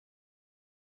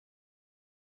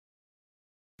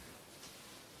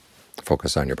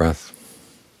Focus on your breath.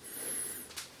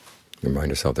 Remind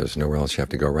yourself there's nowhere else you have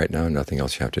to go right now, nothing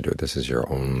else you have to do. This is your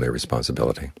only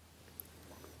responsibility.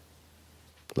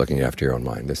 Looking after your own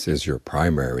mind. This is your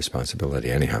primary responsibility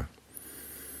anyhow.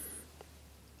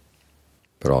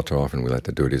 But all too often we let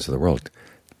the duties of the world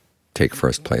take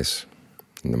first place,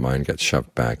 and the mind gets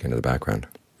shoved back into the background.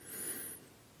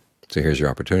 So here's your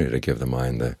opportunity to give the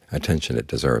mind the attention it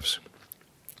deserves.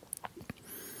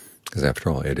 Because after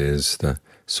all, it is the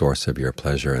source of your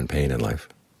pleasure and pain in life.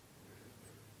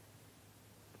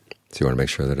 So you want to make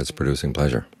sure that it's producing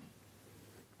pleasure,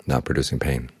 not producing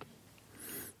pain.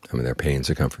 I mean, there are pains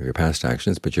that come from your past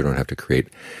actions, but you don't have to create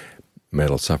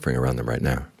mental suffering around them right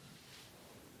now.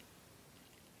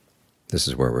 This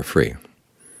is where we're free.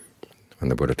 When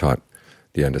the Buddha taught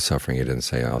the end of suffering, he didn't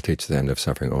say, I'll teach the end of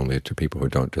suffering only to people who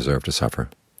don't deserve to suffer.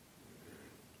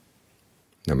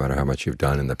 No matter how much you've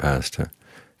done in the past to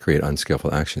create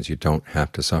unskillful actions, you don't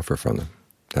have to suffer from them.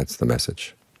 That's the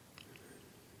message.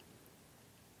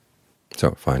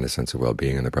 So find a sense of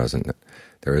well-being in the present.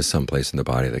 There is some place in the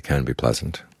body that can be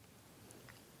pleasant.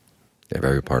 If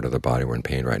every part of the body were in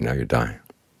pain right now, you'd die.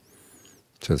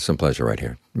 So there's some pleasure right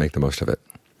here. Make the most of it.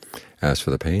 As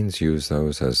for the pains, use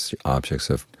those as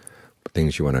objects of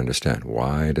things you want to understand.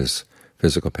 Why does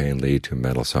physical pain lead to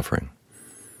mental suffering?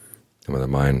 And when the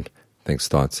mind thinks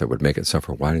thoughts that would make it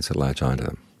suffer, why does it latch onto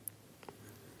them?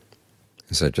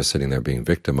 Instead of just sitting there being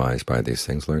victimized by these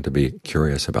things, learn to be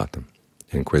curious about them,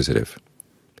 inquisitive,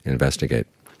 investigate.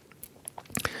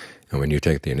 And when you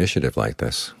take the initiative like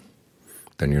this,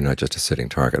 then you're not just a sitting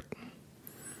target.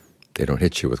 They don't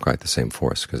hit you with quite the same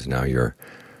force, because now you're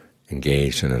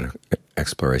engaged in an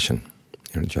exploration.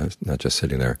 You're not just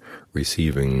sitting there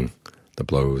receiving the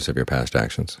blows of your past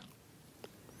actions.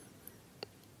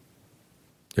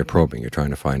 You're probing. You're trying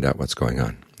to find out what's going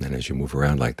on. And as you move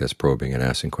around like this, probing and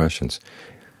asking questions,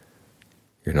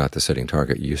 you're not the sitting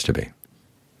target you used to be.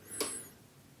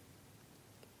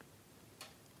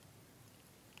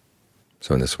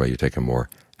 So in this way you take a more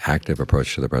active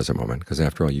approach to the present moment, because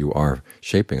after all you are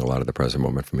shaping a lot of the present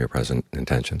moment from your present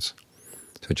intentions.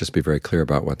 So just be very clear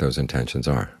about what those intentions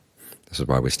are. This is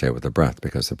why we stay with the breath,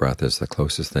 because the breath is the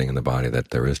closest thing in the body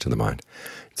that there is to the mind.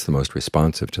 It's the most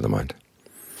responsive to the mind.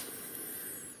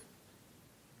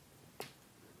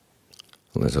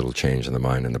 Well, there's a little change in the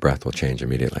mind, and the breath will change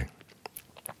immediately.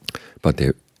 But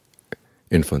the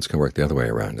influence can work the other way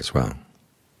around as well.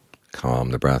 Calm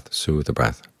the breath, soothe the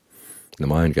breath. The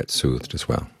mind gets soothed as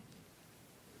well.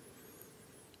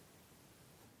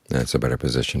 That's a better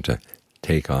position to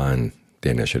take on the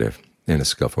initiative in a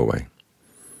skillful way,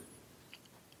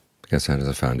 because that is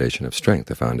a foundation of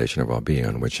strength, a foundation of well-being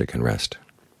on which it can rest,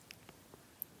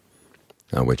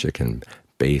 on which it can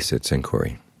base its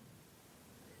inquiry.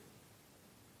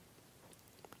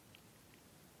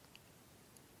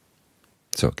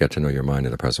 So get to know your mind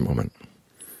in the present moment,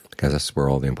 because that's where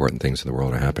all the important things in the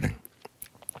world are happening.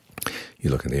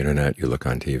 You look at the Internet, you look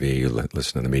on TV, you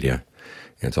listen to the media,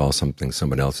 and it's all something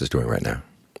someone else is doing right now.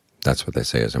 That's what they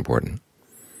say is important.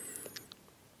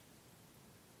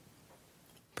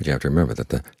 But you have to remember that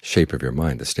the shape of your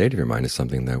mind, the state of your mind, is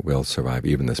something that will survive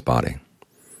even this body,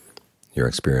 your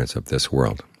experience of this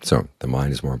world. So the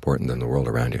mind is more important than the world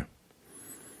around you.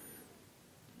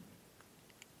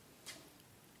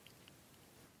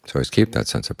 So always keep that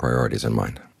sense of priorities in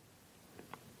mind.